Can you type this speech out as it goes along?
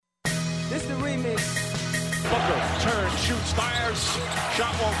This the remix. Booker turns, shoots, fires.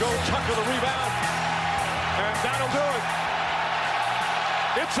 Shot won't go. Tucker the rebound. And that'll do it.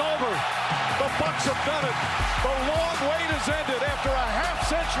 It's over. The Bucks have done it. The long wait has ended. After a half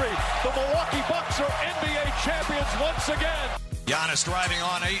century, the Milwaukee Bucks are NBA champions once again. Giannis driving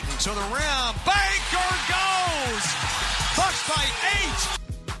on Ayton to the rim. Baker goes! Bucks by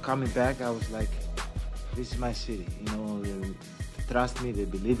 8! Coming back, I was like, this is my city. You know, they trust me, they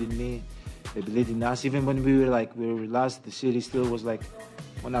believe in me, they believe in us. Even when we were lost, the city still was like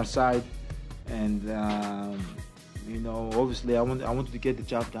on our side. And, you know, obviously I wanted to get the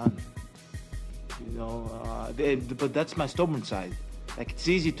job done. You know, but that's my stubborn side. Like, it's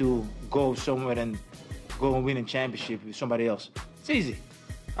easy to go somewhere and go and win a championship with somebody else. It's easy.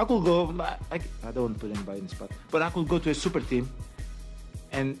 I could go, I don't want to put anybody in the spot, but I could go to a super team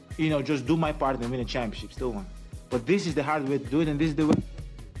and, you know, just do my part and win a championship, still one. But this is the hard way to do it, and this is the way.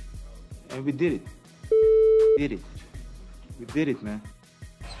 And we did it. We did it, man.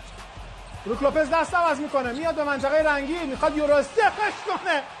 بروک لوپز دست عوض میکنه، میاد به منطقه رنگی، میخواد یورو استقش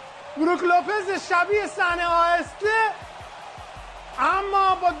کنه. بروک لوپز شبیه صحنه آهسته،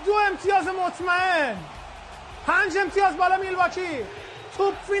 اما با 2 امتیاز مطمئن. 5 امتیاز بالا میلواکی.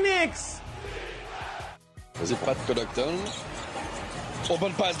 توپ فینیکس. C'est pas de Connaughton. Oh,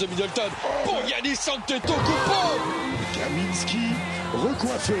 bonne passe de Middleton. Pour Giannis Antetokounmpo. Kaminski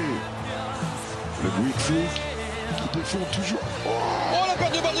recoiffé. Le Greek Freak qui défend toujours. Oh, la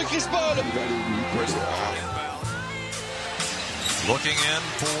perte de balle de Chris Paul. Looking in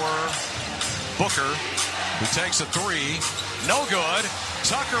for Booker, who takes a 3. No good.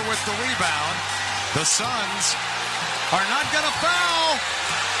 Tucker with the rebound. The Suns are not going to foul.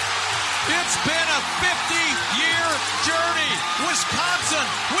 It's been a 50-year journey. Wisconsin,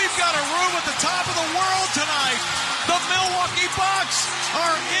 we've got a room at the top of the world tonight. The Milwaukee Bucks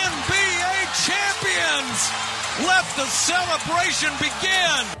are NBA champions. Let the celebration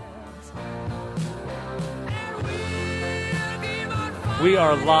begin. We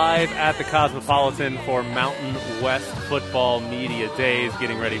are live at the Cosmopolitan for Mountain West Football Media Days,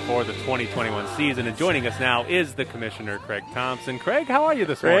 getting ready for the 2021 season. And joining us now is the Commissioner, Craig Thompson. Craig, how are you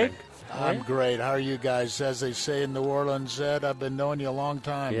this morning? I'm great. How are you guys? As they say in New Orleans, Ed, I've been knowing you a long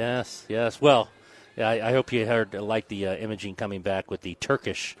time. Yes. Well, I hope you heard the imaging coming back with the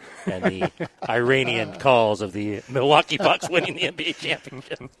Turkish and the Iranian calls of the Milwaukee Bucks winning the NBA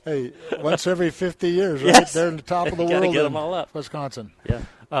championship. Hey, once every 50 years, right? Yes. They're in the top of the Gotta world get them all up. Wisconsin.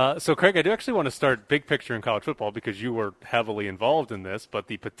 Yeah. So, Craig, I do actually want to start big picture in college football because you were heavily involved in this, but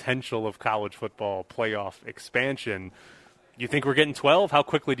the potential of college football playoff expansion. You think we're getting 12? How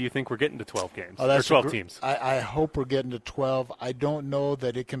quickly do you think we're getting to 12 games or 12 teams? I hope we're getting to 12. I don't know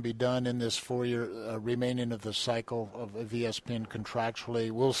that it can be done in this 4-year remaining of the cycle of ESPN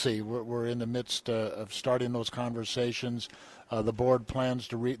contractually. We'll see. We're in the midst of starting those conversations. The board plans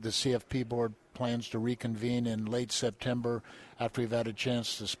to the CFP board plans to reconvene in late September after we've had a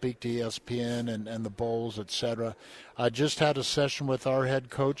chance to speak to ESPN and the bowls, etc. I just had a session with our head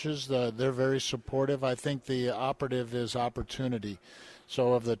coaches. They're very supportive. I think the operative is opportunity.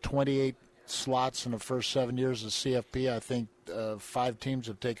 So of the 28 slots in the first 7 years of CFP, I think 5 teams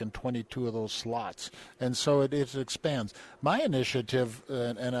have taken 22 of those slots. And so it expands. My initiative,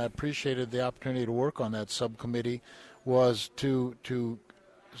 and I appreciated the opportunity to work on that subcommittee, was to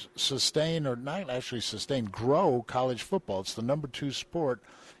sustain, or not actually sustain, grow college football. It's the number 2 sport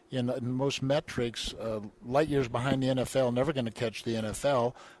in most metrics, light years behind the NFL, never going to catch the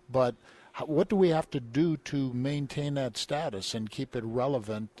NFL. But what do we have to do to maintain that status and keep it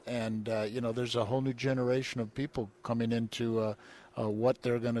relevant? And, there's a whole new generation of people coming into what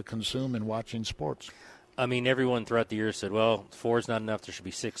they're going to consume in watching sports. I mean, everyone throughout the year said, well, 4 is not enough. There should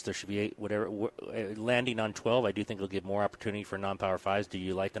be 6. There should be 8, whatever. Landing on 12, I do think it'll give more opportunity for non-power 5s. Do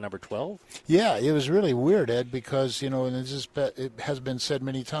you like the number 12? Yeah, it was really weird, Ed, because, and it has been said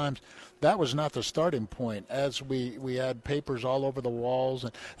many times, that was not the starting point. As we had papers all over the walls.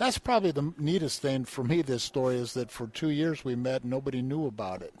 And that's probably the neatest thing for me, this story, is that for 2 years we met and nobody knew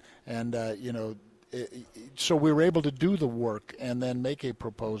about it. And, so we were able to do the work and then make a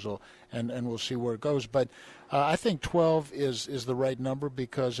proposal, and we'll see where it goes. But I think 12 is the right number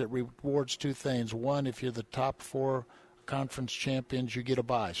because it rewards 2 things. One, if you're the top 4 conference champions, you get a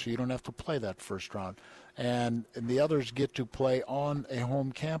bye, so you don't have to play that first round. And the others get to play on a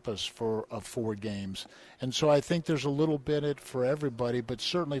home campus for 4 games. And so I think there's a little bit for everybody, but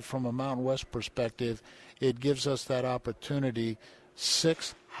certainly from a Mountain West perspective, it gives us that opportunity.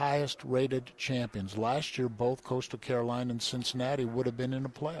 6 highest-rated champions. Last year, both Coastal Carolina and Cincinnati would have been in a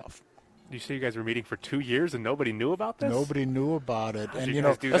playoff. You say you guys were meeting for 2 years and nobody knew about this? Nobody knew about it. How'd And you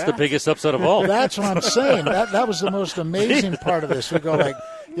guys do That's that? the biggest upset of all. That's what I'm saying. That was the most amazing part of this. We go like,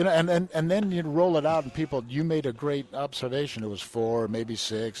 and then you roll it out, and people, you made a great observation. It was 4, maybe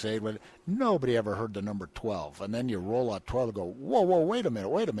 6, 8. Nobody ever heard the number 12. And then you roll out 12 and go, whoa, wait a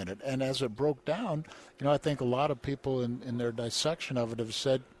minute. And as it broke down, I think a lot of people in their dissection of it have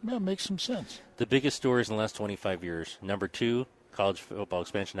said, yeah, it makes some sense. The biggest stories in the last 25 years. Number 2, college football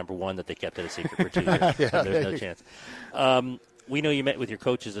expansion. Number 1, that they kept it a secret for 2 years. There's no chance. We know you met with your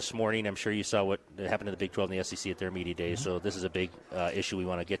coaches this morning. I'm sure you saw what happened to the Big 12 and the SEC at their media days. So this is a big issue we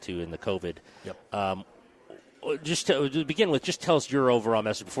want to get to in the COVID. Yep. Just to begin with, just tell us your overall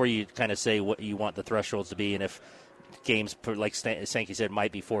message before you kind of say what you want the thresholds to be and if games, like Sankey said,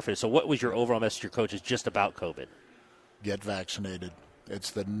 might be forfeited. So what was your overall message to your coaches just about COVID? Get vaccinated.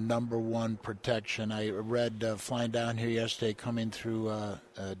 It's the number one protection. I read flying down here yesterday, coming through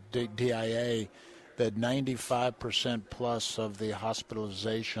DIA, that 95% plus of the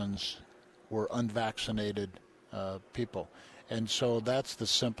hospitalizations were unvaccinated people. And so that's the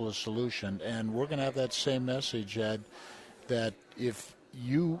simplest solution. And we're going to have that same message, Ed, that if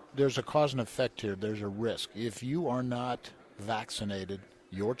there's a cause and effect here, there's a risk. If you are not vaccinated,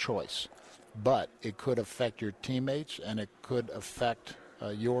 your choice. But it could affect your teammates and it could affect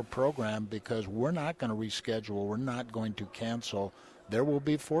your program, because we're not going to reschedule. We're not going to cancel. There will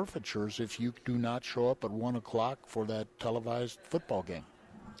be forfeitures if you do not show up at 1 o'clock for that televised football game.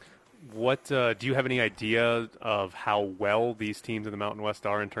 What do you have any idea of how well these teams in the Mountain West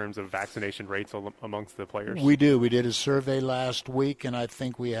are in terms of vaccination rates amongst the players? We do. We did a survey last week, and I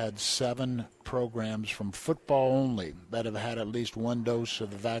think we had 7 programs from football only that have had at least 1 dose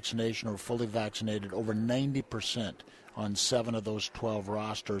of the vaccination or fully vaccinated, over 90% on 7 of those 12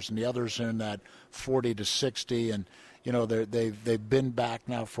 rosters, and the others are in that 40 to 60, and they've been back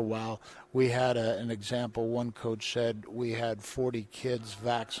now for a while. We had an example. One coach said we had 40 kids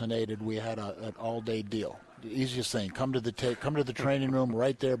vaccinated. We had an all-day deal. The easiest thing: come to the training room,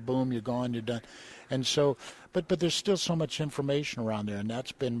 right there, boom, you're gone, you're done. And so, but there's still so much information around there, and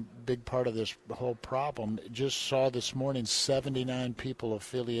that's been a big part of this whole problem. Just saw this morning 79 people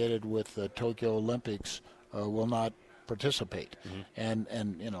affiliated with the Tokyo Olympics will not participate. Mm-hmm.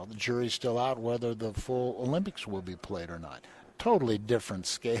 And the jury's still out whether the full Olympics will be played or not. Totally different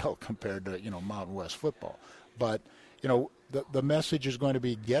scale compared to Mountain West football. But the message is going to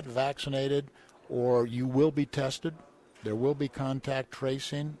be: get vaccinated or you will be tested. There will be contact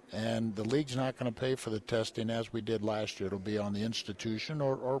tracing, and the league's not going to pay for the testing as we did last year. It'll be on the institution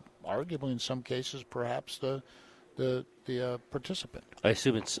or arguably in some cases perhaps the participant. I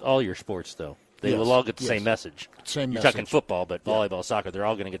assume it's all your sports, though. They will all get the same message. You're talking football, but volleyball, soccer, they're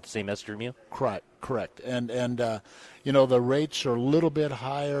all going to get the same message from you? Correct. And the rates are a little bit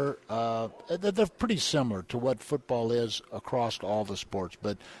higher. They're pretty similar to what football is across all the sports.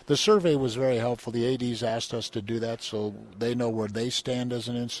 But the survey was very helpful. The ADs asked us to do that so they know where they stand as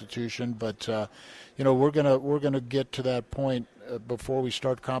an institution. But, we're gonna get to that point before we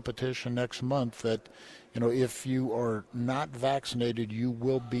start competition next month that, if you are not vaccinated, you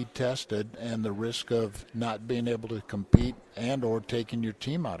will be tested, and the risk of not being able to compete and or taking your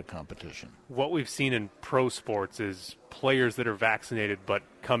team out of competition. What we've seen in pro sports is players that are vaccinated but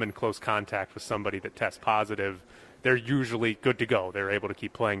come in close contact with somebody that tests positive, they're usually good to go. They're able to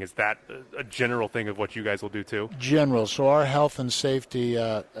keep playing. Is that a general thing of what you guys will do too? General. So our health and safety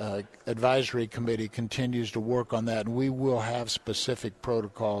advisory committee continues to work on that, and we will have specific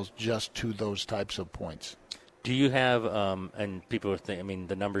protocols just to those types of points. Do you have, and people are thinking,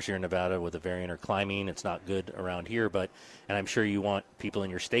 the numbers here in Nevada with the variant are climbing. It's not good around here, and I'm sure you want people in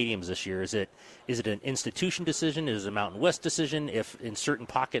your stadiums this year. Is it an institution decision? Is it a Mountain West decision? If in certain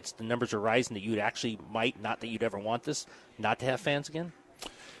pockets the numbers are rising that you'd actually not that you'd ever want this, not to have fans again?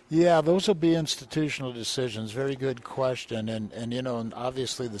 Yeah, those will be institutional decisions. Very good question. And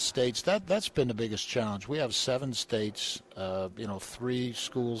obviously the states, that's been the biggest challenge. We have 7 states, 3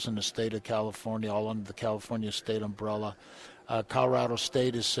 schools in the state of California, all under the California state umbrella. Colorado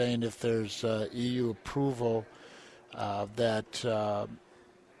State is saying if there's EU approval that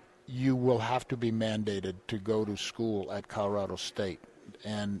you will have to be mandated to go to school at Colorado State.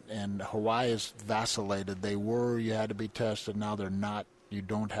 And Hawaii has vacillated. You had to be tested. Now they're not. You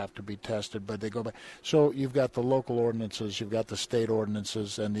don't have to be tested, but they go back. So you've got the local ordinances, you've got the state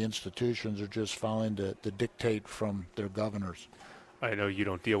ordinances, and the institutions are just following the dictate from their governors. I know you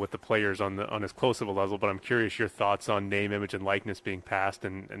don't deal with the players on as close of a level, but I'm curious your thoughts on name, image, and likeness being passed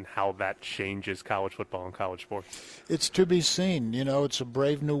and how that changes college football and college sports. It's to be seen. It's a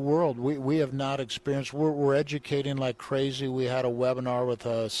brave new world. We have not experienced. We're educating like crazy. We had a webinar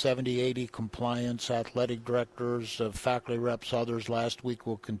with 70, 80 compliance athletic directors, faculty reps, others last week.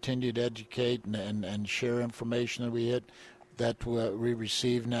 We'll continue to educate and share information that we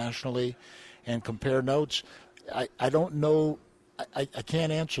receive nationally and compare notes. I don't know. I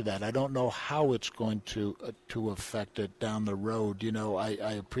can't answer that. I don't know how it's going to affect it down the road.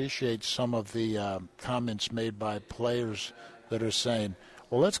 I appreciate some of the comments made by players that are saying,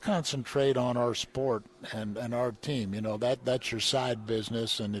 well, let's concentrate on our sport and our team. That's your side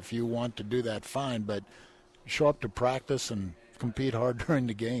business, and if you want to do that, fine, but show up to practice and compete hard during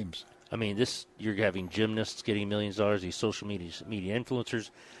the games. I mean, you're having gymnasts getting millions of dollars, these social media influencers.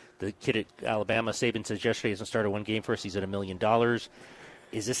 The kid at Alabama, Saban, says yesterday hasn't started one game for us. He's at $1 million.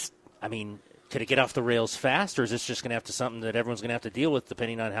 Is this, could it get off the rails fast, or is this just going to have to something that everyone's going to have to deal with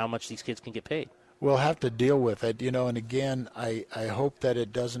depending on how much these kids can get paid? We'll have to deal with it, and again, I hope that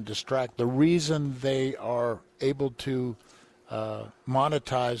it doesn't distract. The reason they are able to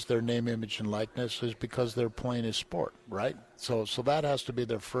monetize their name, image, and likeness is because they're playing a sport, right? So that has to be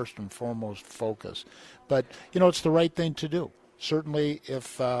their first and foremost focus. But, it's the right thing to do. Certainly,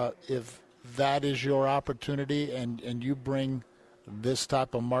 if that is your opportunity and you bring this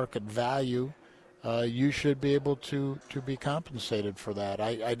type of market value, you should be able to be compensated for that.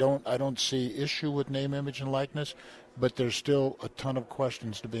 I don't see issue with name, image, and likeness, but there's still a ton of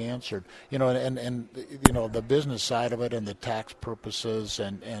questions to be answered. And the business side of it and the tax purposes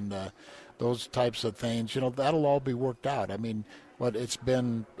and those types of things. That'll all be worked out. It's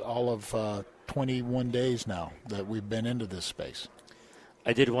been all of 21 days now that we've been into this space.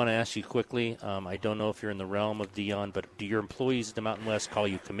 I did want to ask you quickly, I don't know if you're in the realm of Dion, but do your employees at the Mountain West call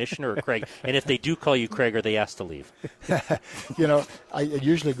you Commissioner or Craig? And if they do call you Craig, are they asked to leave? I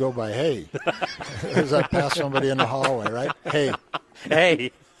usually go by hey as I pass somebody in the hallway, right? Hey.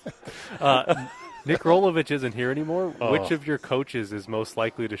 Hey. Nick Rolovich isn't here anymore. Oh. Which of your coaches is most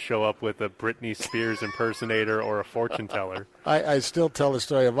likely to show up with a Britney Spears impersonator or a fortune teller? I still tell the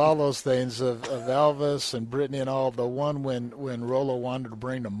story of all those things, of Elvis and Britney and all. The one when Rolo wanted to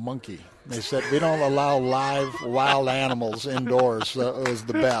bring the monkey. They said, we don't allow live wild animals indoors. So it was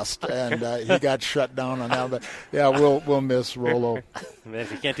the best. And he got shut down on that. But, yeah, we'll miss Rolo. Man,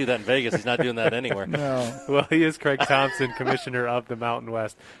 if he can't do that in Vegas, he's not doing that anywhere. No. Well, he is Craig Thompson, Commissioner of the Mountain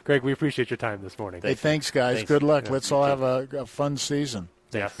West. Craig, we appreciate your time this morning. Hey, thanks, guys. Thanks. Good luck. Yeah, Let's all have a fun season.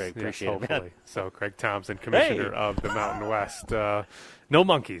 Thanks, Craig. Appreciate it, hopefully. Man. So, Craig Thompson, Commissioner of the Mountain West. No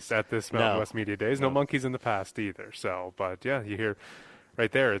monkeys at this Mountain West Media Days. No monkeys in the past either. So, but, yeah, you hear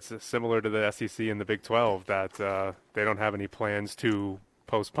right there, it's similar to the SEC and the Big 12 that they don't have any plans to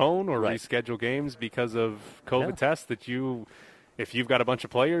postpone or reschedule games because of COVID tests that if you've got a bunch of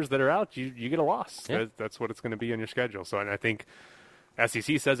players that are out, you get a loss. Yeah. That's what it's going to be on your schedule. So, and I think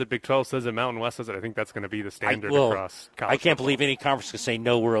SEC says it, Big 12 says it, Mountain West says it. I think that's going to be the standard across college. I can't believe any conference could say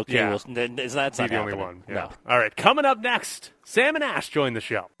no, we're okay. Yeah. Is that the only one? Yeah. No. All right, coming up next, Sam and Ash join the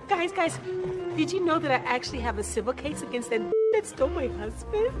show. Guys, did you know that I actually have a civil case against that that stole my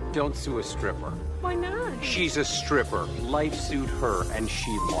husband? Don't sue a stripper. Why not? She's a stripper. Life sued her, and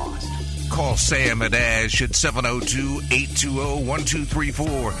she lost. Call Sam and Ash at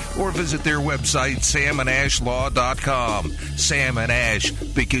 702-820-1234 or visit their website, samandashlaw.com. Sam and Ash,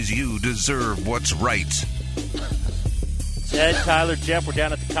 because you deserve what's right. Ed, Tyler, Jeff, we're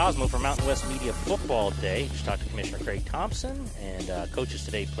down at the Cosmo for Mountain West Media Football Day. Just talked to Commissioner Craig Thompson and coaches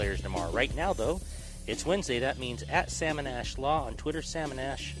today, players tomorrow. Right now, though, it's Wednesday. That means at Sam and Ash Law on Twitter, Sam and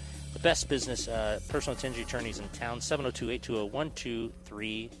Ash, the best business personal injury attorneys in town,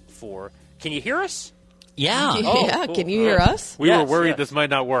 702-820-1234. Can you hear us? Yeah. Cool. Can you hear us? We were worried this might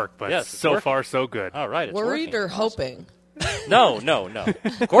not work, but so far so good. All right. It's worried working. Or hoping? No.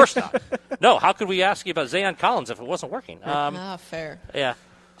 Of course not. No, how could we ask you about Zayon Collins if it wasn't working? Fair. Yeah.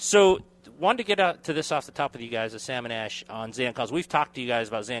 So wanted to get out to this off the top with you guys at Sam and Ash on Zayon Collins. We've talked to you guys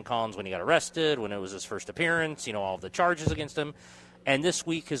about Zayon Collins when he got arrested, when it was his first appearance, all of the charges against him. And this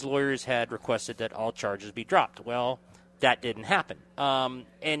week his lawyers had requested that all charges be dropped. Well, that didn't happen.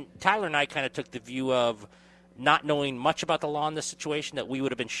 And Tyler and I kind of took the view of not knowing much about the law in this situation, that we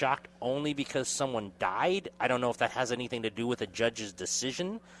would have been shocked only because someone died. I don't know if that has anything to do with a judge's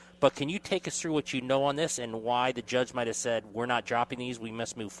decision. But can you take us through what you know on this and why the judge might have said, we're not dropping these, we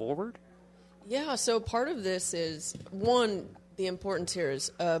must move forward? Yeah, so part of this is, one, the importance here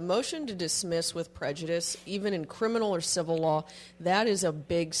is a motion to dismiss with prejudice, even in criminal or civil law, that is a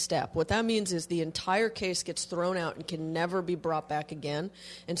big step. What that means is the entire case gets thrown out and can never be brought back again.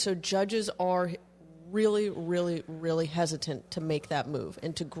 And so judges are really, really, really hesitant to make that move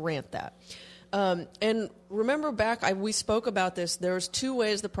and to grant that. And remember back, we spoke about this. There's two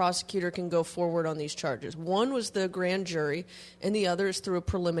ways the prosecutor can go forward on these charges. One was the grand jury, and the other is through a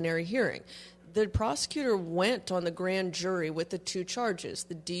preliminary hearing. The prosecutor went on the grand jury with the two charges,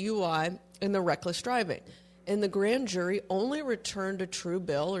 the DUI and the reckless driving. And the grand jury only returned a true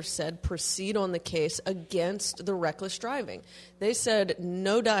bill or said proceed on the case against the reckless driving. They said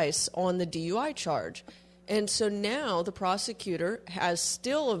no dice on the DUI charge. And so now the prosecutor has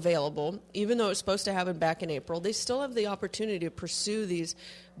still available, even though it was supposed to happen back in April, they still have the opportunity to pursue these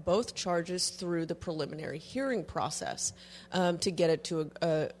both charges through the preliminary hearing process to get it to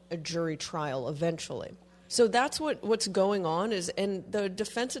a jury trial eventually. So that's what's going on, and the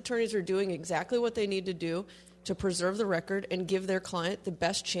defense attorneys are doing exactly what they need to do to preserve the record and give their client the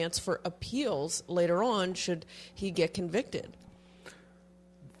best chance for appeals later on should he get convicted.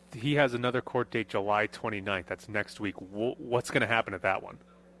 He has another court date July 29th. That's next week. What's going to happen at that one?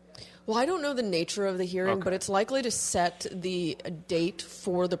 Well, I don't know the nature of the hearing, Okay. but it's likely to set the date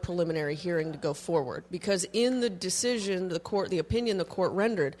for the preliminary hearing to go forward. Because in the decision, the opinion the court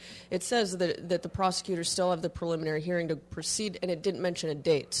rendered, it says that the prosecutors still have the preliminary hearing to proceed, and it didn't mention a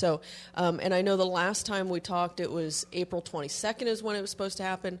date. So, and I know the last time we talked, it was April 22nd is when it was supposed to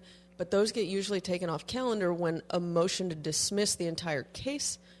happen, but those get usually taken off calendar when a motion to dismiss the entire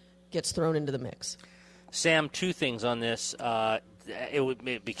case gets thrown into the mix. Sam, two things on this.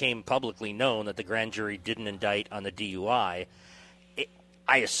 It became publicly known that the grand jury didn't indict on the DUI.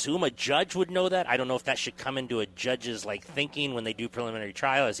 I assume a judge would know that. I don't know if that should come into a judge's thinking when they do preliminary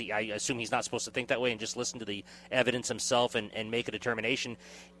trial. I assume he's not supposed to think that way and just listen to the evidence himself and make a determination.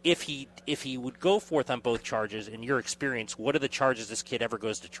 If he would go forth on both charges, in your experience, what are the charges this kid ever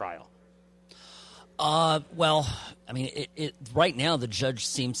goes to trial? Well, I mean, right now the judge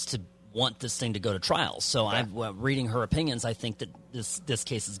seems to want this thing to go to trial. So I'm reading her opinions. I think that this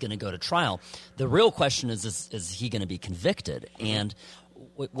case is going to go to trial. The real question is he going to be convicted? And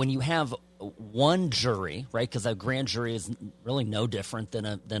when you have one jury, right? Because a grand jury is really no different than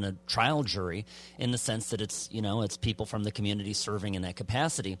a trial jury in the sense that it's people from the community serving in that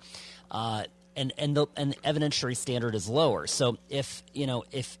capacity. And the evidentiary standard is lower. So if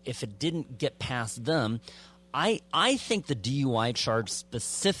it didn't get past them, I think the DUI charge,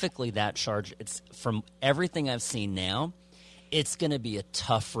 specifically that charge, it's from everything I've seen now, it's going to be a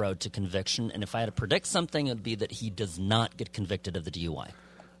tough road to conviction. And if I had to predict something, it would be that he does not get convicted of the DUI.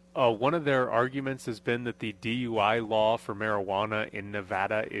 One of their arguments has been that the DUI law for marijuana in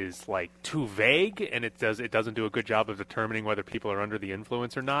Nevada is too vague, and it doesn't do a good job of determining whether people are under the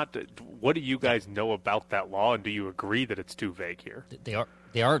influence or not. What do you guys know about that law, and do you agree that it's too vague here?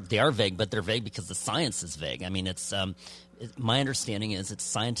 They are vague, but they're vague because the science is vague. I mean, it's my understanding is it's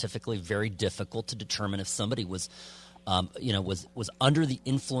scientifically very difficult to determine if somebody was under the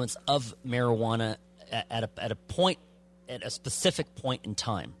influence of marijuana at a point. At a specific point in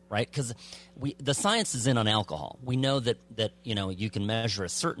time, right? Because the science is in on alcohol. We know that you can measure a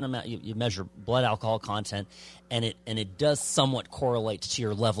certain amount. You measure blood alcohol content, and it does somewhat correlate to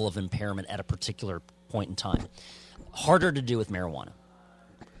your level of impairment at a particular point in time. Harder to do with marijuana.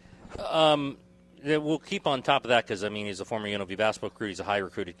 We'll keep on top of that because, he's a former UNLV basketball recruit. He's a high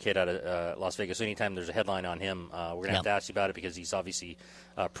recruited kid out of Las Vegas. So anytime there's a headline on him, we're going to have to ask you about it because he's obviously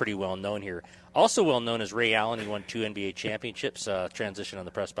pretty well known here. Also well known is Ray Allen. He won 2 NBA championships, transition on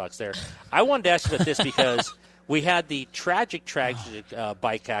the press box there. I wanted to ask you about this because we had the tragic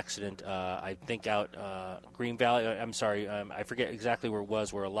bike accident, I think, out Green Valley. I'm sorry, I forget exactly where it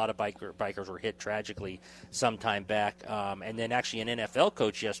was, where a lot of bikers were hit tragically some time back. And then actually an NFL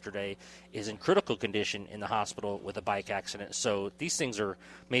coach yesterday is in critical condition in the hospital with a bike accident. So these things are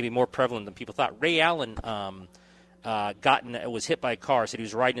maybe more prevalent than people thought. Ray Allen was hit by a car. Said he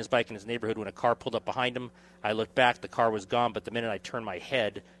was riding his bike in his neighborhood when a car pulled up behind him. I looked back, the car was gone, but the minute I turned my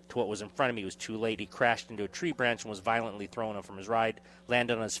head to what was in front of me, it was too late. He crashed into a tree branch and was violently thrown up from his ride,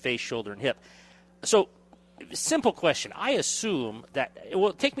 landed on his face, shoulder, and hip. So, simple question. I assume that,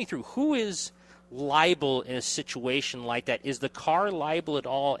 take me through, who is liable in a situation like that? Is the car liable at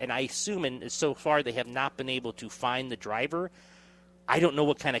all? And I assume, and so far they have not been able to find the driver. I don't know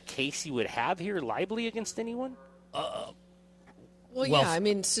what kind of case you would have here, liability against anyone? Well, yeah,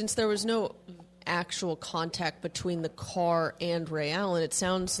 since there was no actual contact between the car and Ray Allen. It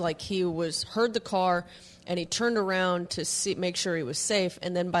sounds like he heard the car and he turned around to make sure he was safe,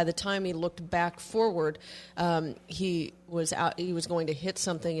 and then by the time he looked back forward, he was going to hit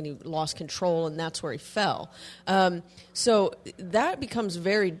something and he lost control, and that's where he fell. So that becomes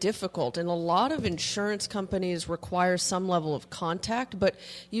very difficult, and a lot of insurance companies require some level of contact, but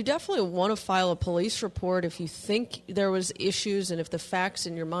you definitely want to file a police report if you think there was issues and if the facts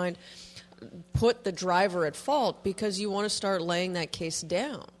in your mind put the driver at fault, because you want to start laying that case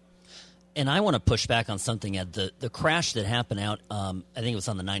down. And I want to push back on something at the crash that happened out. I think it was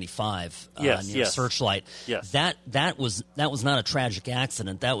on the 95 near Searchlight. Yes. That was not a tragic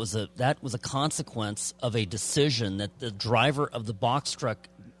accident. That was a consequence of a decision that the driver of the box truck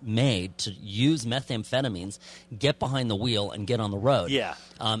made to use methamphetamines, get behind the wheel, and get on the road. Yeah.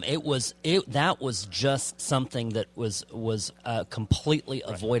 That was just something that was completely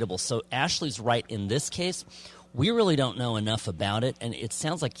avoidable. So Ashley's right in this case. We really don't know enough about it, and it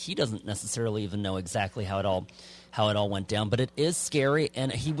sounds like he doesn't necessarily even know exactly how it all went down. But it is scary,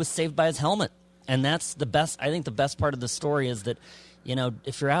 and he was saved by his helmet, and that's the best. I think the best part of the story is that,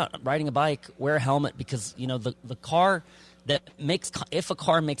 if you're out riding a bike, wear a helmet, because the car that if a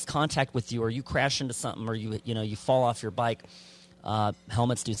car makes contact with you, or you crash into something, or you fall off your bike,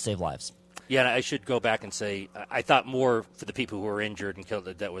 helmets do save lives. Yeah, and I should go back and say I thought more for the people who were injured and killed.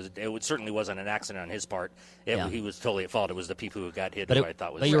 It certainly wasn't an accident on his part. He was totally at fault. It was the people who got hit who I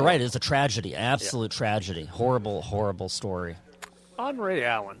thought was. But you're right. It's a tragedy, absolute tragedy. Horrible, horrible story. On Ray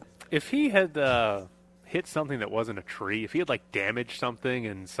Allen, if he had hit something that wasn't a tree, if he had damaged something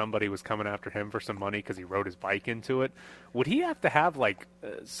and somebody was coming after him for some money because he rode his bike into it, would he have to have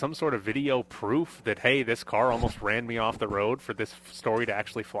some sort of video proof that, hey, this car almost ran me off the road for this story to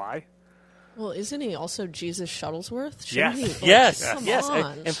actually fly? Well, isn't he also Jesus Shuttlesworth? Yes.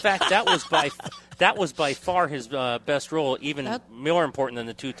 On. In fact, that was by far his best role, even more important than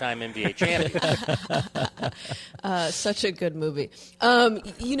the two-time NBA champion. Such a good movie.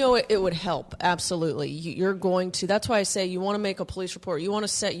 It would help, absolutely. You're going to. That's why I say you want to make a police report. You want to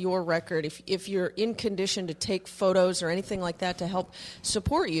set your record. If you're in condition to take photos or anything like that to help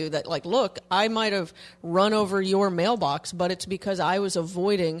support you, that look, I might have run over your mailbox, but it's because I was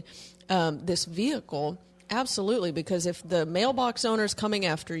avoiding this vehicle. Absolutely, because if the mailbox owner is coming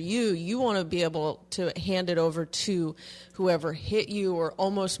after you, you want to be able to hand it over to whoever hit you or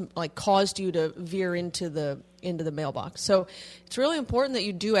almost caused you to veer into the mailbox. So it's really important that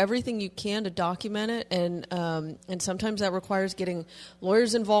you do everything you can to document it, and sometimes that requires getting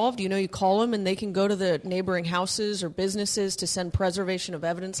lawyers involved. You call them and they can go to the neighboring houses or businesses to send preservation of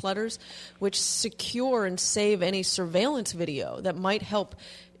evidence letters, which secure and save any surveillance video that might help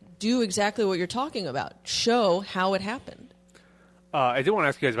do exactly what you're talking about, show how it happened. I do want to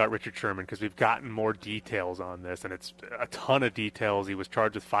ask you guys about Richard Sherman, because we've gotten more details on this, and it's a ton of details. He was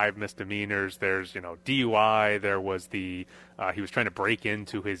charged with 5 misdemeanors. There's, DUI. There was he was trying to break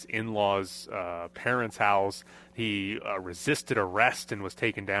into his in-laws' parents' house. He resisted arrest and was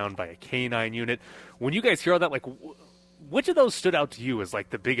taken down by a canine unit. When you guys hear all that, which of those stood out to you as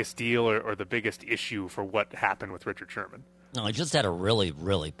the biggest deal or the biggest issue for what happened with Richard Sherman? No, I just had a really,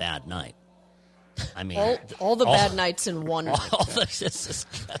 really bad night. I mean, all the bad nights in one night.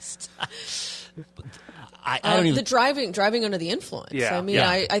 I don't even. The driving under the influence. Yeah. I mean,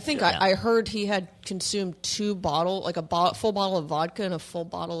 yeah. I think I heard he had consumed 2 bottles, full bottle of vodka and a full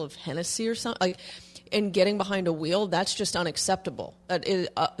bottle of Hennessy or something. And getting behind a wheel, that's just unacceptable.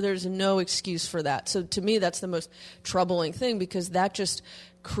 There's no excuse for that. So to me, that's the most troubling thing, because that just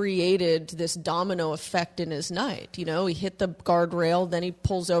created this domino effect in his night. He hit the guardrail, then he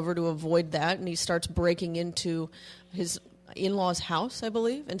pulls over to avoid that, and he starts breaking into his in-laws' house, I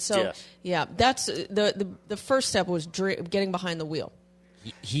believe. And so, that's the first step was getting behind the wheel.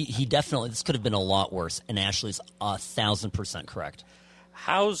 He definitely, this could have been a lot worse, and Ashley's 1,000% correct.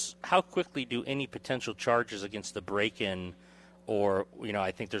 How quickly do any potential charges against the break-in, or I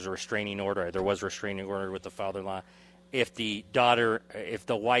think there's a restraining order. There was a restraining order with the father-in-law. If the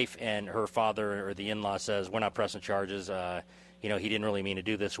wife and her father or the in-law says we're not pressing charges, he didn't really mean to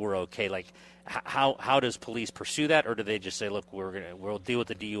do this, we're okay. How does police pursue that, or do they just say, look, we'll deal with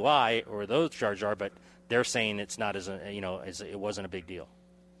the DUI or those charges are, but they're saying it's not as it wasn't a big deal.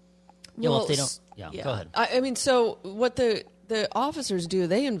 Well, if they don't, go ahead. I mean, so what the officers do,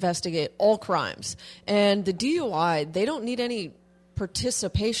 they investigate all crimes. And the DUI, they don't need any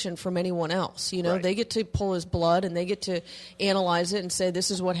participation from anyone else. Right. They get to pull his blood and they get to analyze it and say,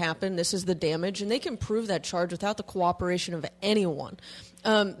 this is what happened, this is the damage. And they can prove that charge without the cooperation of anyone.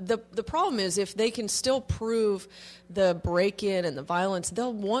 The problem is if they can still prove the break-in and the violence,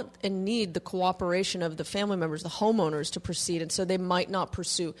 they'll want and need the cooperation of the family members, the homeowners, to proceed, and so they might not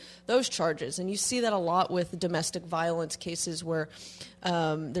pursue those charges. And you see that a lot with domestic violence cases where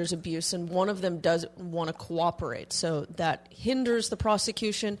there's abuse, and one of them doesn't want to cooperate. So that hinders the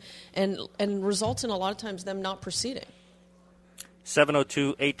prosecution and results in a lot of times them not proceeding.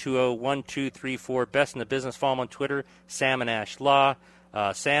 702-820-1234. Best in the business. Follow him on Twitter, Sam and Ash Law.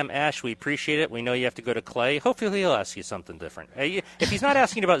 Sam, Ash, we appreciate it. We know you have to go to Clay. Hopefully he'll ask you something different. If he's not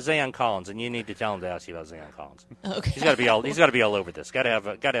asking about Zayon Collins, then you need to tell him to ask you about Zayon Collins. Okay. He's got to be all over this. Got to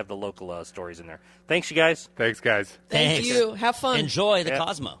have the local stories in there. Thanks, you guys. Thanks, guys. Thank you. Have fun. Enjoy the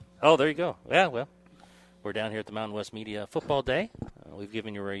Cosmo. Oh, there you go. Yeah, well, we're down here at the Mountain West Media Football Day. We've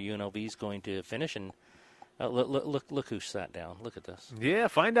given you where UNLV's going to finish, and look who sat down. Look at this. Yeah,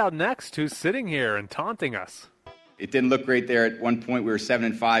 find out next who's sitting here and taunting us. It didn't look great there. At one point, we were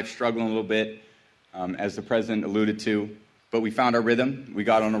 7-5, struggling a little bit, as the president alluded to. But we found our rhythm. We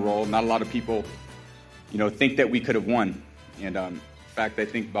got on a roll. Not a lot of people, think that we could have won. And in fact, I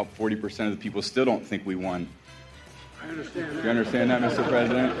think about 40% of the people still don't think we won. I understand that. You understand that, Mr.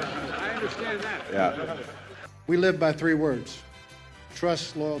 President? I understand that. Yeah. We live by 3 words: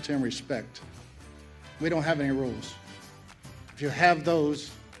 trust, loyalty, and respect. We don't have any rules. If you have those,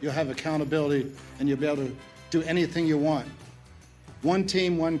 you'll have accountability, and you'll be able to do anything you want. One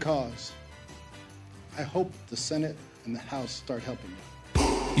team, one cause. I hope the Senate and the House start helping you.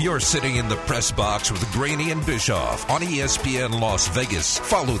 You're sitting in the press box with Graney and Bischoff on ESPN Las Vegas.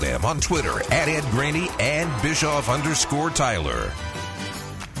 Follow them on Twitter at Ed Graney and Bischoff_Tyler.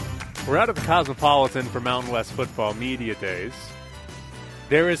 We're out at the Cosmopolitan for Mountain West Football Media Days.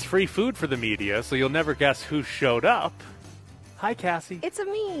 There is free food for the media, so you'll never guess who showed up. Hi, Cassie. It's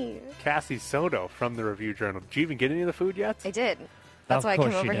me. Cassie Soto from the Review Journal. Did you even get any of the food yet? I did. That's why I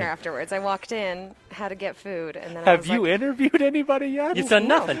came over here afterwards. I walked in, had to get food, and then Have you interviewed anybody yet? You've done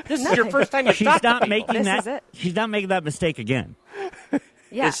nothing. This is your first time you've talked to people. She's not making that mistake again.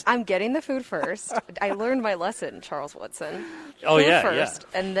 Yeah, I'm getting the food first. I learned my lesson, Charles Woodson. Oh, food yeah, first,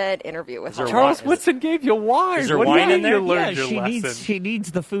 and then interview with her. Charles Woodson gave you wine. Is there wine in there? You learned your lesson. She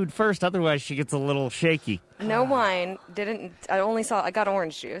needs the food first, otherwise she gets a little shaky. No wine. I got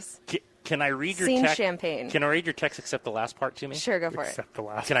orange juice. Can I read your text? text? Champagne. Can I read your text except the last part to me? Sure, go for Except it. The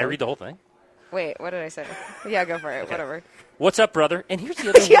last Can part. I read the whole thing? Wait, what did I say? Yeah, go for it. Okay. Whatever. What's up, brother? And here's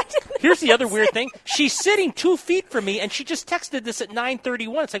the other weird thing. She's sitting 2 feet from me, and she just texted this at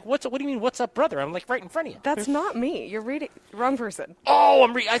 9:31. It's like, what do you mean, what's up, brother? I'm like right in front of you. That's not me. You're reading wrong person. Oh,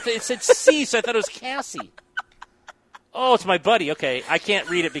 it said C, so I thought it was Cassie. Oh, it's my buddy. Okay, I can't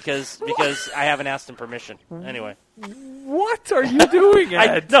read it because I haven't asked him permission. Anyway. What are you doing,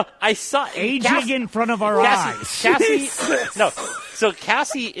 Ed? I saw aging in front of our eyes. Cassie, so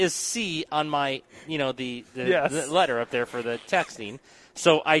Cassie is C on my, the letter up there for the texting.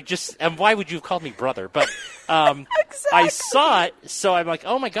 So and why would you have called me brother? But exactly. I saw it, so I'm like,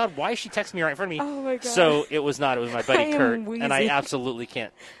 oh my God, why is she texting me right in front of me? Oh my God. So it was not. It was my buddy Kurt, and I absolutely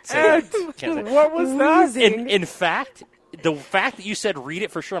can't say Ed, that. Can't say. What was that? In fact, the fact that you said read it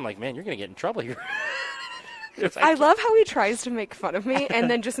for sure, I'm like, man, you're going to get in trouble here. I love how he tries to make fun of me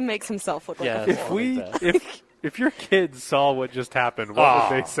and then just makes himself look like a fool. If your kids saw what just happened,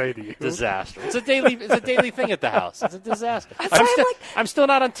 what would they say to you? Disaster. It's a daily thing at the house. It's a disaster. I'm still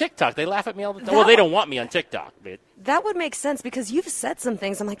not on TikTok. They laugh at me all the time. Well, they don't want me on TikTok, but that would make sense because you've said some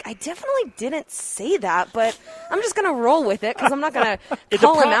things. I'm like, I definitely didn't say that, but I'm just going to roll with it because I'm not going to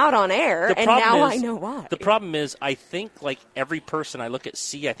call him out on air, and now I know why. The problem is, I think, like, every person I look at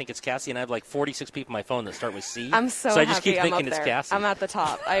C, I think it's Cassie, and I have, like, 46 people on my phone that start with C. I'm so I just happy keep thinking I'm up it's there. Cassie. I'm at the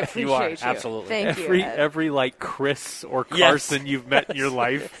top. I appreciate you. Are, absolutely. Thank you, Ed. Every, like, Chris or Carson you've met in your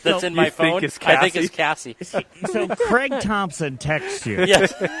life that's in my phone, I think it's Cassie. So Craig Thompson texts you.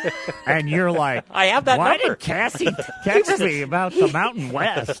 Yes. And you're like, I have that why number. did Cassie text me about the Mountain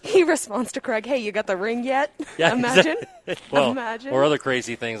West? He responds to Craig, hey, you got the ring yet? Yeah, Imagine. Well, Imagine. or other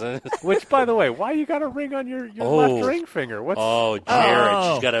crazy things. Which, by the way, why you got a ring on your left ring finger? What's... Oh,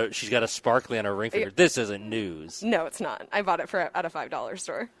 Jared, she's got a sparkly on her ring finger. This isn't news. No, it's not. I bought it at a $5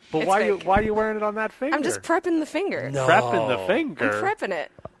 store. But why are you wearing it on that finger? I'm just prepping the finger. No. Prepping the finger? I'm prepping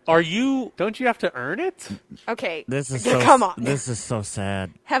it. Don't you have to earn it? Okay. Come on. This is so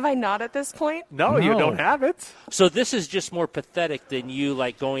sad. Have I not at this point? No, you don't have it. So this is just more pathetic than you,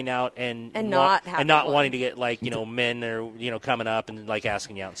 like, going out and not wanting to get, like, men or coming up and, like,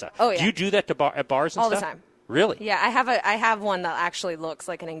 asking you out and stuff. Oh, yeah. Do you do that at bars and all stuff? The time? Really? Yeah, I have one that actually looks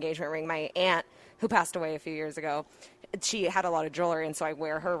like an engagement ring. My aunt, who passed away a few years ago, she had a lot of jewelry, and so I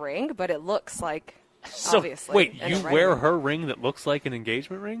wear her ring, but it looks like So, obviously. Wait, and you a red wear ring. her ring that looks like an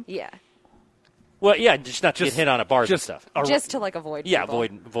engagement ring? Yeah. Well, yeah, just not to get hit on at bars and stuff. Just to, like, avoid Yeah, people.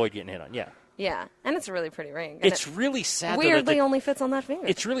 avoid getting hit on, yeah. Yeah, and it's a really pretty ring. And It's really sad. weirdly only fits on that finger.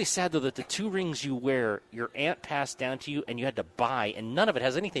 It's really sad, though, that the 2 rings you wear, your aunt passed down to you, and you had to buy, and none of it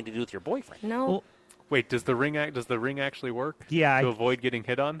has anything to do with your boyfriend. No. Well, wait, does the ring actually work? Yeah. To avoid getting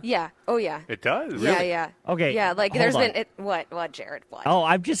hit on? Yeah. Oh, yeah. It does? Yeah, Really? yeah. Okay, Yeah, like, hold there's on. been... What, Jared? What? Oh,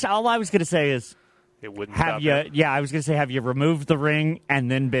 all I was going to say is, it wouldn't have stop you? it. Yeah, I was going to say, have you removed the ring and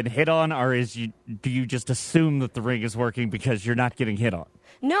then been hit on, or do you just assume that the ring is working because you're not getting hit on?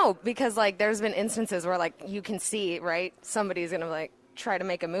 No, because, like, there's been instances where, like, you can see, right, somebody's going to, like, try to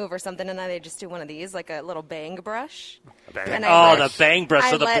make a move or something, and then they just do one of these, like a little bang brush. And the bang brush,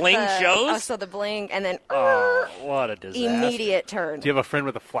 so the let bling shows? Oh, so the bling, and then Oh, what a disaster. immediate turn. Do you have a friend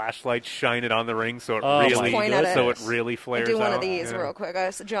with a flashlight, shine it on the ring so it really flares do one out? of these Yeah. real quick.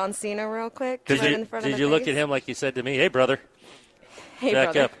 John Cena real quick. Did right in front of you the look face. at him like you said to me, hey, brother, Hey,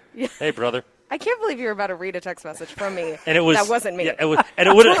 back brother. up. Hey, brother. I can't believe you were about to read a text message from me. And it was that wasn't me. Yeah, it was, and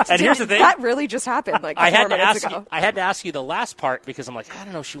it would. And here's the thing. That really just happened. Like I had 4 to minutes ask ago. you. I had to ask you the last part because I'm like, I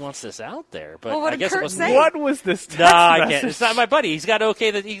don't know if she wants this out there, but Well, what I did guess Kurt it was. say? What was this text Nah, I message? can't. It's not my buddy. He's got to okay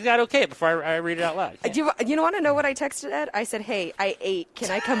it before I read it out loud. Do you want to know what I texted Ed? I said, "Hey, I ate. Can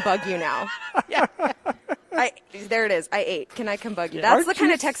I come bug you now?" There it is. I ate. Can I come bug you? That's Aren't the kind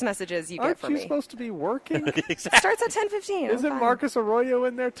you- of text messages you get Aren't from you me. supposed to be working? It starts at 10:15. Isn't Marcus Arroyo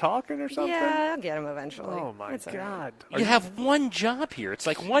in there talking or something? Yeah, I'll get him eventually. Oh, my It's all right. God. You have one job here. It's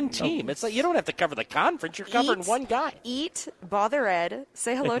like one team. It's like you don't have to cover the conference. You're covering Eat, one guy. Eat, bother Ed,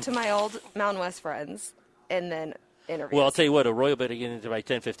 say hello to my old Mountain West friends, and then interview. Well, I'll tell you what, Arroyo better get into by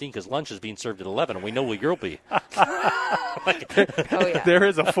 10:15 because lunch is being served at 11, and we know where you'll be. Oh, yeah. There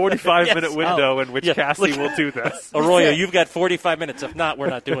is a 45-minute Yes. window in which Yeah, Cassie look. will do this. Arroyo, you've got 45 minutes. If not, we're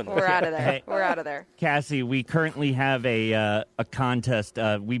not doing this. We're out of there. Hey. We're out of there. Cassie, we currently have a contest.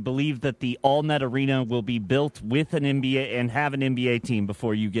 We believe that the All-Net Arena will be built with an NBA and have an NBA team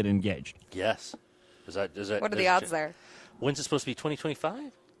before you get engaged. Yes. Is that, What are the odds there? When's it supposed to be,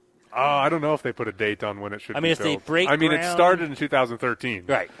 2025? I don't know if they put a date on when it should I be mean, if they built. break I mean, it ground- started in 2013.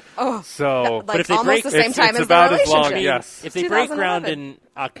 Right. Oh, So, like but if they almost break, the same time it's as about the as long, relationship. yes. If they break ground 2011. in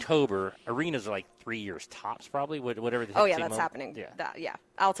October, arenas are like 3 years tops, probably. Whatever. The Oh yeah, team that's over- happening. Yeah.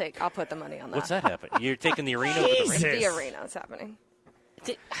 I'll put the money on that. What's that happen? You're taking the arena over the ring? The arena is happening.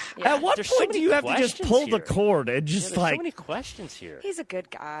 At what There's so point do many you have to just questions pull the here. cord and Yeah, just there's like so many questions here. He's a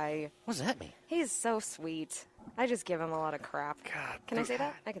good guy. What does that mean? He's so sweet. I just give him a lot of crap. God, can I say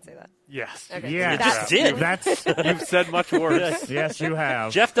that? I can say that. Yes. Okay. Yeah, You just did. That's You've said much worse. yes, you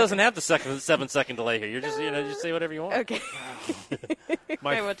have. Jeff doesn't have the 7-second delay here. You're just just say whatever you want. Okay.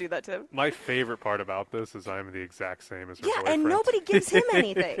 My- I won't do that to him. My favorite part about this is I'm the exact same as her Yeah, boyfriend. and nobody gives him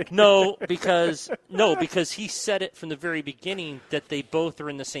anything. No, because he said it from the very beginning that they both are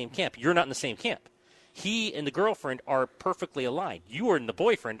in the same camp. You're not in the same camp. He and the girlfriend are perfectly aligned. You and the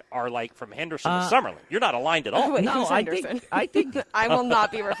boyfriend are like from Henderson to Summerlin. You're not aligned at all. Wait, No, who's I Henderson? think I think I will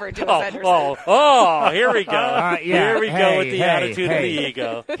not be referred to as Henderson. Here we go. yeah. Here we go with the Hey, attitude hey. of the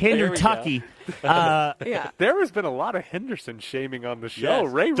ego. Here we go. Hindertucky. Yeah. There has been a lot of Henderson shaming on the show.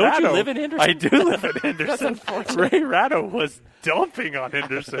 Yes. Ray Don't you Ratto, live in Henderson? I do live in Henderson. unfortunate. Ray Ratto was dumping on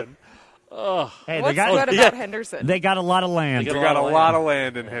Henderson. Hey, What's they got good about Henderson? they got a lot of land. They got a lot of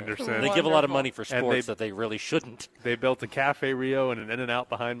land in Henderson. They give a lot of money for And sports that they really shouldn't. They built a Cafe Rio and an In-N-Out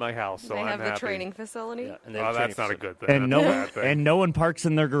behind my house, so They I'm have happy. the training facility. Yeah, and they have Oh, a that's not training a good thing. And That's no a one bad thing. and no one parks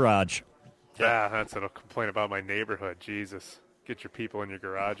in their garage. Yeah, that's a complaint about my neighborhood. Jesus. Get your people in your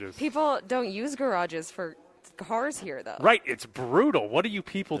garages. People don't use garages for cars here, though. Right, it's brutal. What are you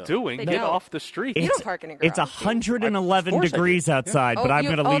people doing? They Get don't. off the street. You don't park in a garage. It's 111 Of course I degrees do. outside, but I'm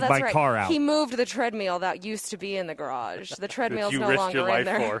going to leave that's my right. car out. He moved the treadmill that used to be in the garage. The treadmill's you no risked longer your in life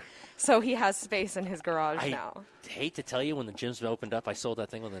there. for. So he has space in his garage I now. hate to tell you, when the gyms opened up, I sold that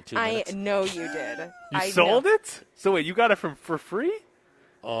thing within 2 I minutes. know you did. You I sold know. it? So wait, you got it for free?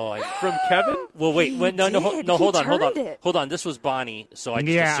 Oh, From Kevin? well, wait, He no, did. He hold on. turned it. Hold on. This was Bonnie, so I just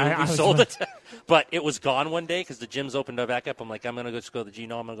Yeah, assumed I he was sold like- it. But it was gone one day because the gyms opened back up. I'm like, I'm going to just go to the gym.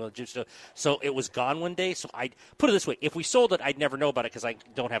 No, I'm going to go to the gym. So it was gone one day. So I put it this way: if we sold it, I'd never know about it because I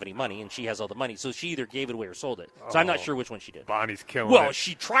don't have any money, and she has all the money. So she either gave it away or sold it. So I'm not sure which one she did. Bonnie's killing Well, it.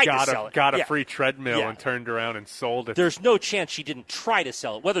 she tried to sell it. Got a Yeah. free treadmill Yeah. and turned around and sold it. There's no chance she didn't try to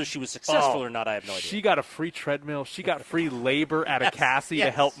sell it. Whether she was successful Oh, or not, I have no idea. She got a free treadmill. She got free labor at a Cassie to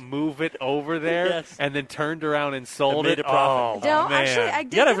yes. help move it over there, Yes. and then turned around and sold made it. a profit. Oh, No, man. actually, I You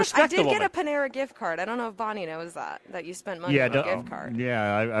did, gotta get, respect I did the get woman. a Panera gift card. I don't know if Bonnie knows that you spent money yeah, on a gift card. yeah,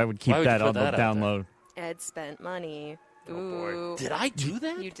 I would keep Why would you that put on the that out there? download. Ed spent money. Ooh. Did I do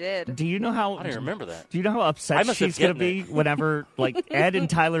that? You did. Do you know how? I don't even remember that. Do you know how upset she's going to be whenever, like, Ed and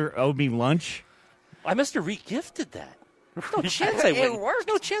Tyler owe me lunch? I must have re-gifted that. No chance I It wouldn't. worked.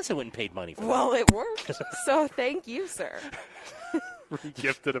 No chance I wouldn't paid money for Well, it worked. So thank you, sir.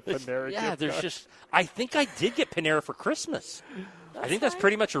 Gifted a Panera Yeah, gift there's card. just. I think I did get Panera for Christmas. I think that's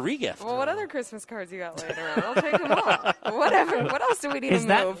pretty much a re-gift. Well, what other Christmas cards you got laying around? I'll take them all. Whatever. What else do we need Is to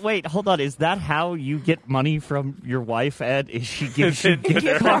that move? wait? Hold on. Is that how you get money from your wife, Ed? Is she gives you gift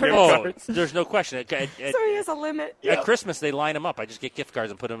Oh, cards? there's no question. At So he has a limit. At Christmas, they line them up. I just get gift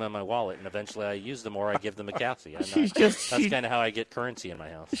cards and put them in my wallet, and eventually I use them or I give them to Cassie. That's kind of how I get currency in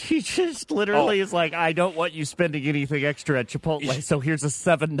my house. She just literally is like, I don't want you spending anything extra at Chipotle, so here's a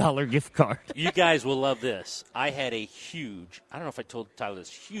 $7 gift card. You guys will love this. I had a huge, I don't know if I told Tyler this,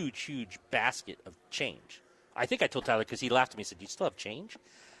 huge basket of change. I think I told Tyler because he laughed at me and said, "Do you still have change?"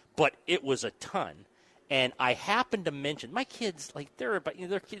 But it was a ton. And I happened to mention, my kids, like, they're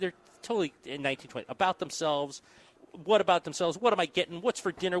totally in 1920, about themselves. What about themselves? What am I getting? What's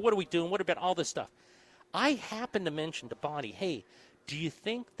for dinner? What are we doing? What about all this stuff? I happened to mention to Bonnie, hey, do you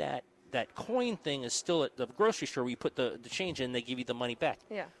think that coin thing is still at the grocery store where you put the change in and they give you the money back?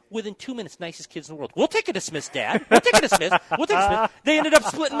 Yeah. Within 2 minutes, nicest kids in the world. We'll take it to Smith's, Dad. We'll take it to Smith's. We'll take it to Smith's. They ended up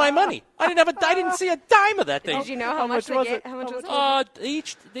splitting my money. I didn't see a dime of that thing. Did you know how much was they it? get? How much was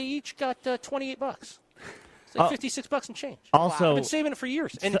it? They each got $28. It's like $56 and change. Also- I've been saving it for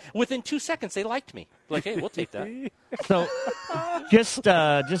years, and within 2 seconds, they liked me. Like, hey, we'll take that. So, just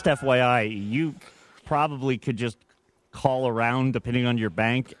FYI, you probably could just call around depending on your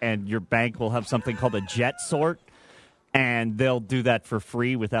bank, and your bank will have something called a jet sort, and they'll do that for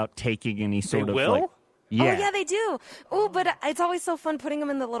free without taking any sort of will? like. Yeah. Oh, yeah, they do. Oh, but it's always so fun putting them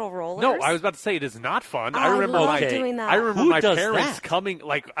in the little rollers. No, I was about to say it is not fun. Oh, I remember I love doing that. I remember Who my does parents that? coming.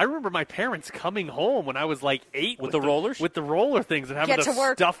 Like I remember my parents coming home when I was like 8 With the rollers? with the roller things, and having Get to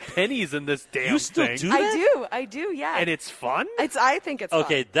work. stuff pennies in this damn You still thing. do that? I do, yeah. And it's fun. I think it's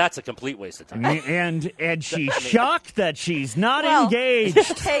Okay, fun. that's a complete waste of time. And she's shocked that she's not Well,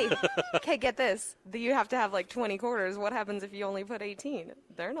 engaged. Hey, get this. You have to have like 20 quarters. What happens if you only put 18?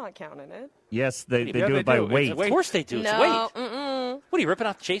 They're not counting it. Yes, they Yeah, do they it by do. weight. It's Of course they do. It's No, weight. mm-mm. What are you ripping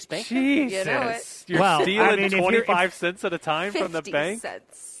off Chase Bank? Jesus, You know it. you're Well, stealing I mean, if you're- 25 cents at a time from the 50 bank.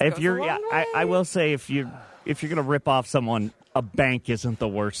 cents. If Goes a you're, long I way. will say if you're gonna rip off someone, a bank isn't the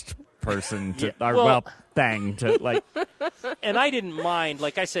worst person to, Yeah, or well- thing to like. And I didn't mind.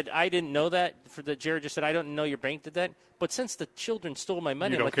 Like I said, I didn't know that. Jared just said, I don't know your bank did that. But since the children stole my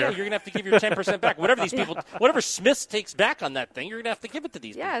money, You I'm don't like, care. yeah, you're going to have to give your 10% back. Whatever Smiths takes back on that thing, you're going to have to give it to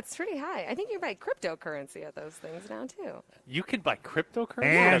these Yeah, it's pretty high. I think you can buy cryptocurrency at those things now, too. You can buy cryptocurrency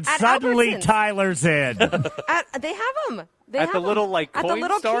And At suddenly Albertsons. Tyler's in. They have them. They At have the 'em. little, like, at the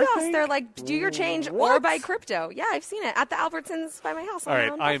little Coinstar kiosk. thing? They're like, do your change or What? buy crypto. Yeah, I've seen it at the Albertsons by my house. All right,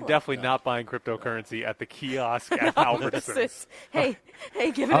 on I am Buffalo. definitely not buying cryptocurrency at the kiosk at Albertsons. Hey,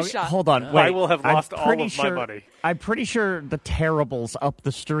 give it a Okay, shot. hold on, wait. I will have I'm lost all pretty of my sure- money. I'm pretty sure the Terribles up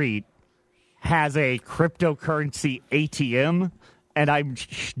the street has a cryptocurrency ATM, and I'm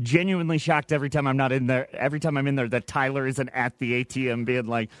genuinely shocked every time I'm not in there. Every time I'm in there, that Tyler isn't at the ATM, being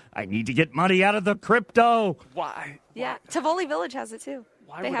like, "I need to get money out of the crypto." Why? Yeah, Tivoli Village has it too.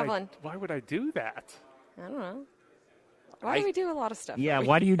 Why They would have I, one. Why would I do that? I don't know. Why do we do a lot of stuff? Yeah,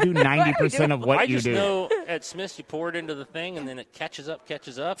 why do you do 90% of what I you just do? know at Smith's you pour it into the thing and then it catches up, and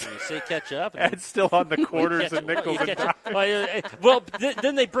you say catch up. And It's still on the you quarters catch and up, nickels you and catch up. Well,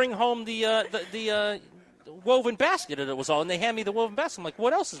 then they bring home the woven basket and it was all, and they hand me the woven basket. I'm like,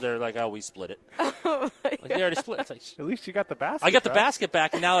 what else is there? Like, oh, we split it. Like, they already split. It's like, At least you got the basket. I got the back. basket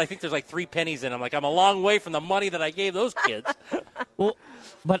back, and now I think there's like 3 pennies in. I'm like, I'm a long way from the money that I gave those kids. Well,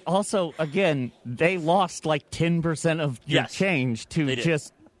 but also, again, they lost like 10% of your Yes, change to they did.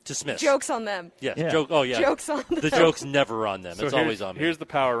 just. To Smith's. Jokes on them. Yes, Yeah. joke. Oh, yeah. Jokes on them. The joke's never on them. So It's here's- always on me. Here's the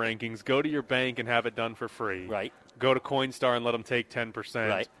power rankings. Go to your bank and have it done for free. Right. Go to Coinstar and let them take 10%.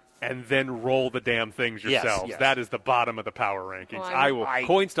 Right. And then roll the damn things Yes, yourselves. yes. That is the bottom of the power rankings. Well,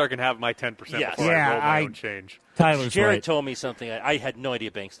 Coinstar can have my 10% Yes. before I Yeah, roll my I- own change. Tyler's Jared right. told me something. I had no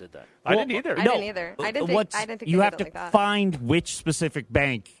idea banks did that. I didn't either. I didn't either. I didn't think You they have did to it like that. find which specific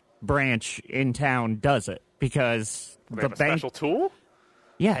bank branch in town does it, because They the have a bank. special tool?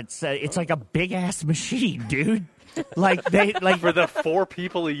 Yeah, it's like a big ass machine, dude. Like they like For the 4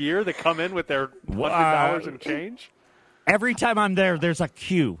 people a year that come in with their $100 and change? every time I'm there, there's a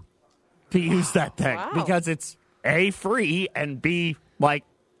queue to use that thing Wow. because it's A, free, and B, like,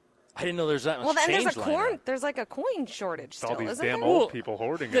 I didn't know there's that much Well, then change there's a lying around. there's like a coin shortage It's all still, these isn't damn there? old people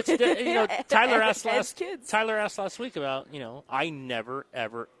hoarding it. Tyler asked Ed's last kids. Tyler asked last week about, I never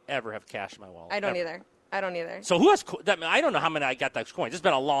ever have cash in my wallet. I don't Ever. either. I don't either. So who has that? I don't know how many I got those coins. It's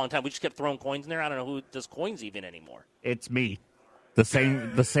been a long time. We just kept throwing coins in there. I don't know who does coins even anymore. It's me. The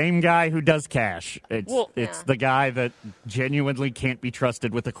same guy who does cash. It's the guy that genuinely can't be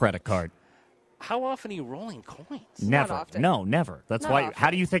trusted with a credit card. How often are you rolling coins? Never. Not often. No, never. That's Not why. often.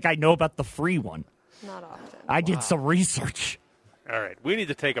 How do you think I know about the free one? Not often. I did some research. All right, we need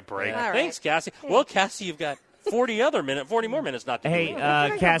to take a break. Yeah. Thanks, Cassie. Well, Cassie, you've got 40 more minutes not to do Hey,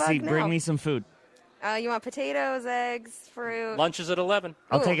 it. Cassie, now. bring me some food. You want potatoes, eggs, fruit? Lunch is at 11.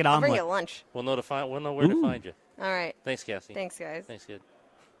 I'll take an I'll omelet. bring you lunch. We'll know where to find you. All right. Thanks, Cassie. Thanks, guys. Thanks, kid.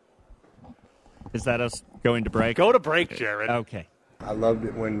 Is that us going to break? Go to break, Jared. Okay. I loved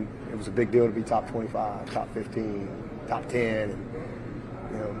it when it was a big deal to be top 25, top 15, top 10,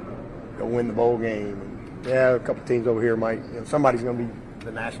 and, go win the bowl game. And, a couple teams over here might, somebody's going to be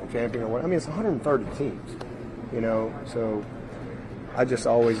the national champion or what. I mean, it's 130 teams, so I just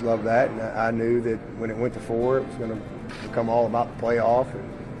always loved that. And I knew that when it went to 4, it was going to become all about the playoff. And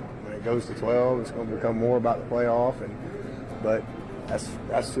when it goes to 12, it's going to become more about the playoff. But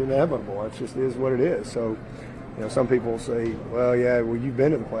that's inevitable. It just is what it is. So, some people say, well, you've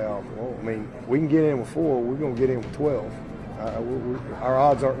been to the playoff. Well, I mean, we can get in with 4. We're going to get in with 12. Our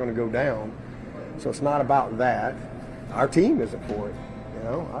odds aren't going to go down. So it's not about that. Our team isn't for it.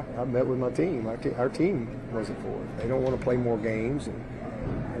 I met with my team. Our team wasn't for it. They don't want to play more games.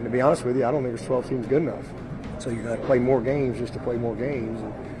 And to be honest with you, I don't think there's 12 teams good enough. So you got to play more games just to play more games.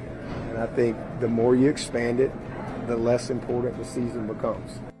 And I think the more you expand it, the less important the season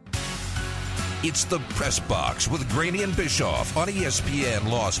becomes. It's the Press Box with Graney and Bischoff on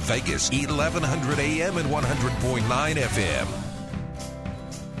ESPN Las Vegas, 1100 AM and 100.9 FM.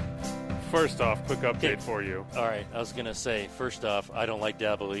 First off, quick update for you. All right, I was going to say, first off, I don't like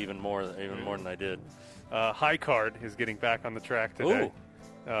Dabo even more than I did. High Card is getting back on the track today.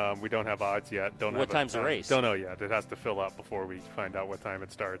 We don't have odds yet. What time's the race? Don't know yet. It has to fill up before we find out what time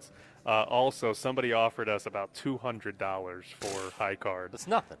it starts. Also, somebody offered us about $200 for High Card. That's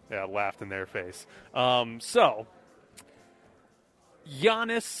nothing. Yeah, laughed in their face. So,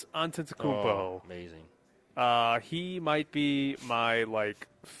 Giannis Antetokounmpo. Oh, amazing. He might be my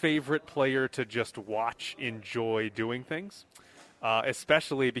favorite player to just watch, enjoy doing things.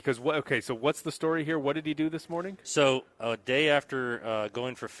 Especially because, so what's the story here? What did he do this morning? So a day after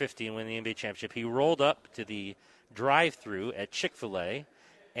going for 50 and winning the NBA championship, he rolled up to the drive-thru at Chick-fil-A,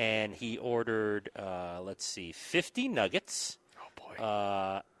 and he ordered, 50 nuggets.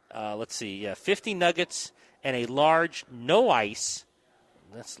 Oh, boy. 50 nuggets and a large, no ice,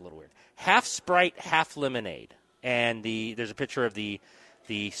 that's a little weird, half Sprite, half lemonade. And there's a picture of the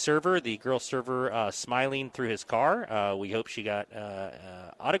server, the girl server, smiling through his car. We hope she got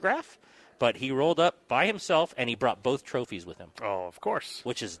autograph. But he rolled up by himself, and he brought both trophies with him. Oh, of course.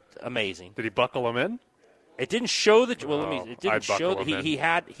 Which is amazing. Did he buckle them in? It didn't show that. It didn't I'd show buckle that them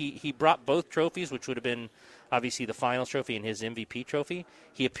in. he brought both trophies, which would have been obviously the finals trophy and his MVP trophy.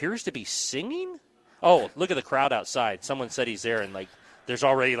 He appears to be singing. Oh, look at the crowd outside. Someone said he's there, and there's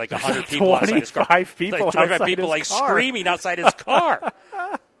already 100 people outside his car. 25 people 25 outside people his car. Screaming outside his car.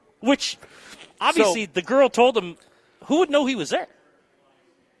 Which obviously the girl told him, who would know he was there?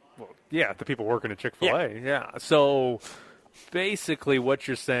 Well, yeah, the people working at Chick-fil-A. Yeah. So basically what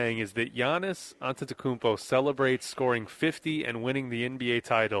you're saying is that Giannis Antetokounmpo celebrates scoring 50 and winning the NBA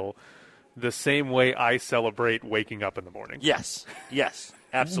title the same way I celebrate waking up in the morning. Yes.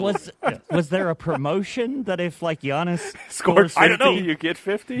 Absolutely. Was there a promotion that if Giannis scores 50, I don't know, you get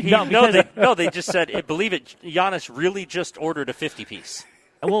 50? They just said, believe it, Giannis really just ordered a 50-piece.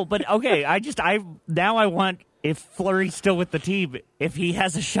 Well, but okay, I want, if Fleury's still with the team, if he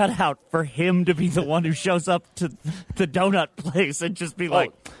has a shutout, for him to be the one who shows up to the donut place and just be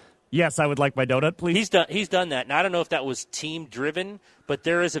yes, I would like my donut, please. He's done that, and I don't know if that was team-driven, but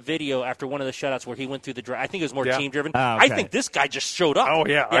there is a video after one of the shutouts where he went through the drive. I think it was more team-driven. Oh, okay. I think this guy just showed up. Oh,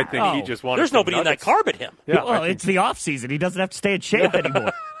 yeah. I think he just wanted There's nobody nuggets. in that car but him. Yeah, well, it's the off-season. He doesn't have to stay in shape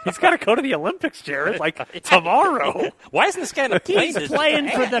anymore. He's got to go to the Olympics, Jared, tomorrow. Why isn't this guy in the plane? He's playing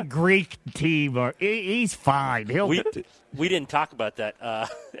for the Greek team. He's fine. We didn't talk about that,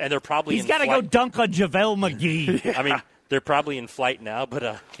 and they're probably He's got to go dunk on JaVale McGee. I mean, they're probably in flight now,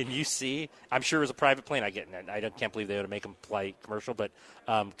 but can you see? I'm sure it was a private plane. I can't believe they would make them fly commercial, but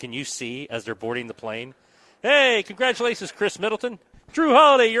can you see as they're boarding the plane? Hey, congratulations, Chris Middleton. Drew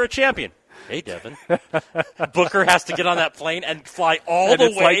Holiday, you're a champion. Hey, Devin. Booker has to get on that plane and fly all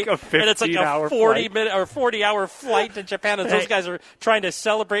the way. And it's like a 40-minute or 40-hour flight to Japan. And those guys are trying to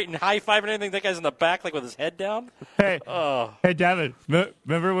celebrate and high-five and everything. That guy's in the back, with his head down. Hey, Devin,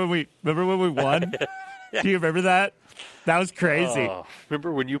 remember when we won? Yeah. Do you remember that? That was crazy.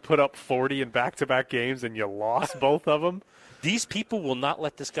 Remember when you put up 40 in back-to-back games and you lost both of them? These people will not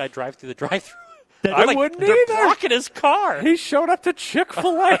let this guy drive through the drive-thru. I wouldn't they're either. blocking his car. He showed up to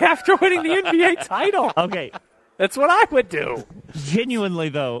Chick-fil-A after winning the NBA title. Okay. That's what I would do. Genuinely,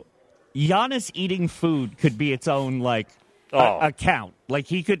 though, Giannis eating food could be its own, account. Like,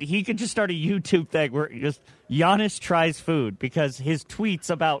 he could just start a YouTube thing where just Giannis tries food because his tweets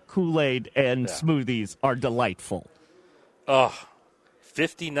about Kool-Aid and smoothies are delightful.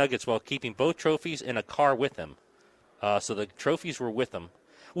 50 nuggets while keeping both trophies in a car with him. So the trophies were with him,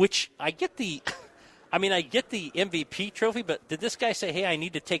 which I get the MVP trophy, but did this guy say, hey, I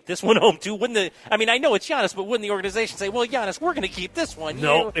need to take this one home too? I know it's Giannis, but wouldn't the organization say, well, Giannis, we're going to keep this one?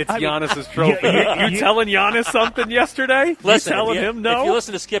 No, it's Giannis's trophy. You telling Giannis something yesterday? Listen, you telling him no? If you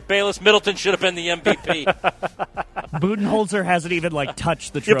listen to Skip Bayless, Middleton should have been the MVP. Budenholzer hasn't even,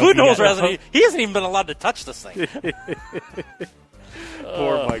 touched the trophy. Yeah, Budenholzer he hasn't even been allowed to touch this thing.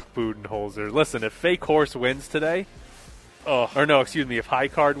 Poor Mike Budenholzer. Listen, if Fake Horse wins today, if High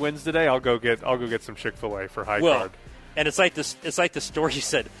Card wins today, I'll go get some Chick-fil-A for High Card. And it's like the story you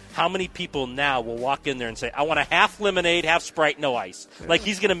said. How many people now will walk in there and say, I want a half lemonade, half Sprite, no ice? Yeah. Like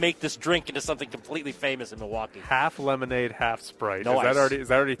he's going to make this drink into something completely famous in Milwaukee. Half lemonade, half Sprite. No ice. Is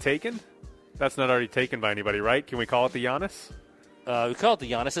that already taken? That's not already taken by anybody, right? Can we call it the Giannis? We call it the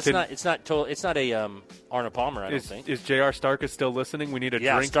Giannis. It's not a Arnold Palmer, I don't think. Is J.R. Starkus still listening? We need a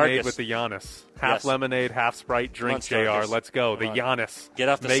drink made with the Giannis. Half lemonade, half Sprite, drink, J.R. Let's go. The Giannis. Get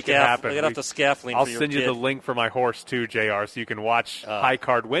off the Make it happen. Get off the scaffolding I'll for your send you kid. the link for my horse, too, J.R., so you can watch High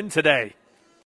Card win today.